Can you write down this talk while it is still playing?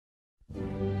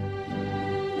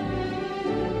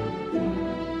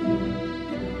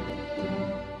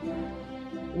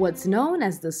What's known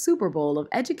as the Super Bowl of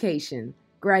education,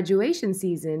 graduation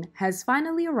season has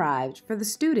finally arrived for the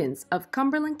students of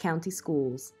Cumberland County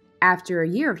Schools. After a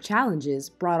year of challenges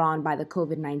brought on by the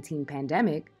COVID-19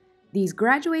 pandemic, these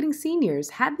graduating seniors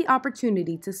had the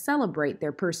opportunity to celebrate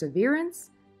their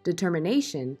perseverance,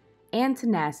 determination, and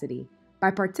tenacity by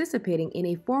participating in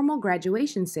a formal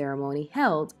graduation ceremony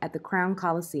held at the Crown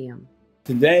Coliseum.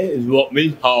 Today is what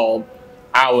we call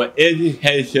our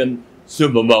Education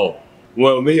Super Bowl,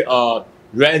 where we are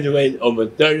graduating over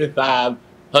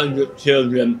 3,500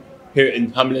 children here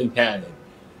in Cumberland County.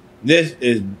 This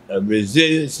is a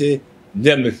resiliency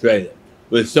demonstrated.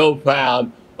 We're so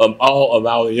proud of all of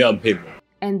our young people.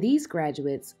 And these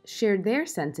graduates shared their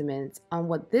sentiments on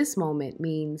what this moment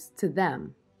means to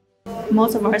them.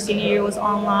 Most of our senior year was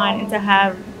online, and to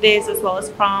have this as well as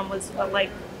prom was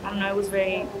I was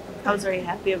very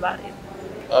happy about it.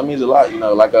 It means a lot,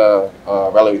 like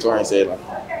Valerie Victorian said,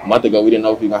 a month ago we didn't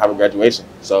know if we were going to have a graduation.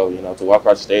 So, to walk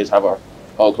across the stage, have our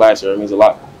whole class here, it means a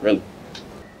lot, really.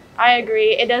 I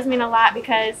agree. It does mean a lot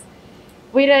because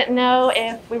we didn't know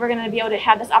if we were going to be able to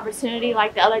have this opportunity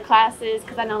like the other classes,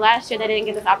 because I know last year they didn't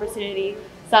get this opportunity.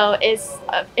 So it's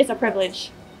a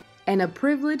privilege. And a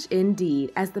privilege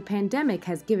indeed, as the pandemic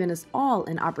has given us all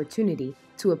an opportunity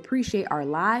to appreciate our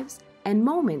lives and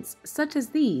moments such as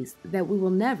these that we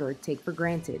will never take for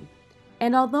granted.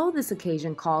 And although this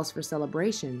occasion calls for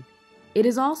celebration, it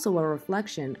is also a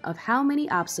reflection of how many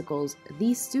obstacles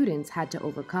these students had to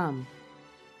overcome.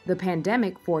 The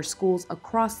pandemic forced schools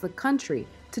across the country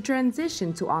to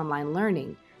transition to online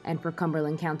learning, and for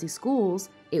Cumberland County Schools,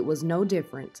 it was no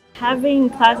different. Having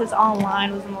classes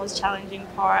online was the most challenging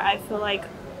part. I feel like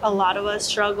a lot of us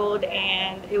struggled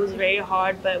and it was very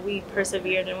hard, but we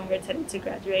persevered and we were intended to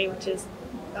graduate,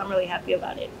 I'm really happy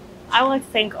about it. I would like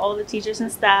to thank all the teachers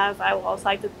and staff. I would also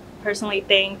like to personally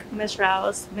thank Ms.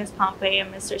 Rouse, Ms. Pompey,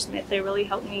 and Mr. Smith. They really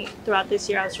helped me throughout this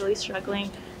year. I was really struggling,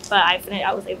 but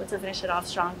I was able to finish it off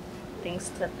strong thanks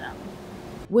to them.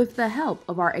 With the help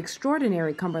of our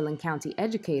extraordinary Cumberland County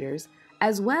educators,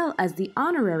 as well as the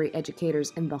honorary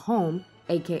educators in the home,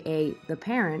 aka the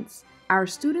parents, our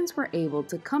students were able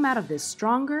to come out of this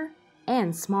stronger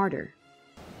and smarter.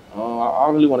 I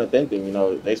really want to thank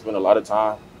them. They spend a lot of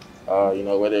time,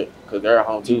 because they're at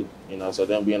home too, so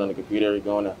them being on the computer,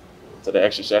 going to the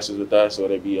extra sessions with us,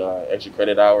 whether it be extra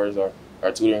credit hours or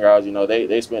tutoring hours,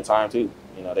 they spend time too.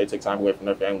 They take time away from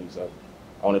their families, so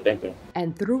I want to thank them.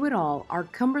 And through it all, our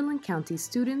Cumberland County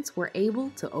students were able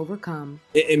to overcome.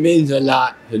 It means a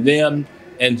lot to them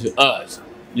and to us.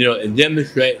 It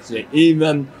demonstrates that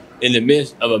even in the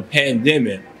midst of a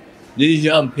pandemic, these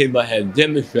young people have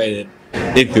demonstrated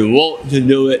if you want to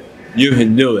do it, you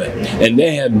can do it. And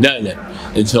they have done it.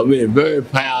 And so we are very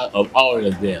proud of all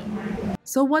of them.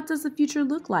 So what does the future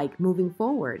look like moving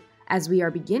forward as we are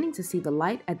beginning to see the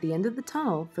light at the end of the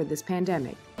tunnel for this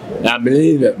pandemic? I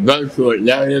believe that virtual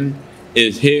learning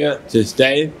is here to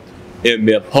stay. It will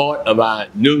be a part of our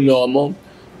new normal.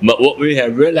 But what we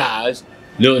have realized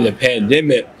during the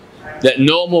pandemic, that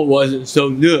normal wasn't so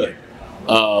good.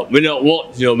 We don't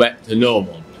want to go back to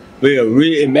normal. We have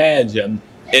reimagined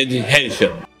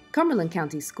education. Cumberland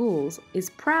County Schools is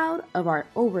proud of our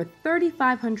over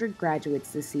 3,500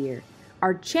 graduates this year,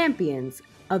 our champions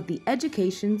of the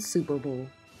Education Super Bowl.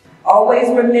 Always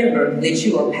remember that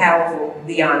you are powerful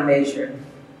beyond measure.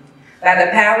 By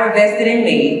the power vested in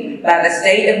me by the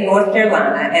state of North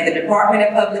Carolina and the Department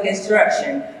of Public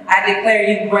Instruction, I declare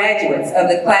you graduates of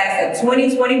the class of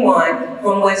 2021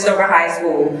 from Westover High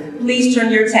School. Please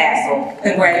turn your tassel.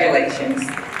 Congratulations.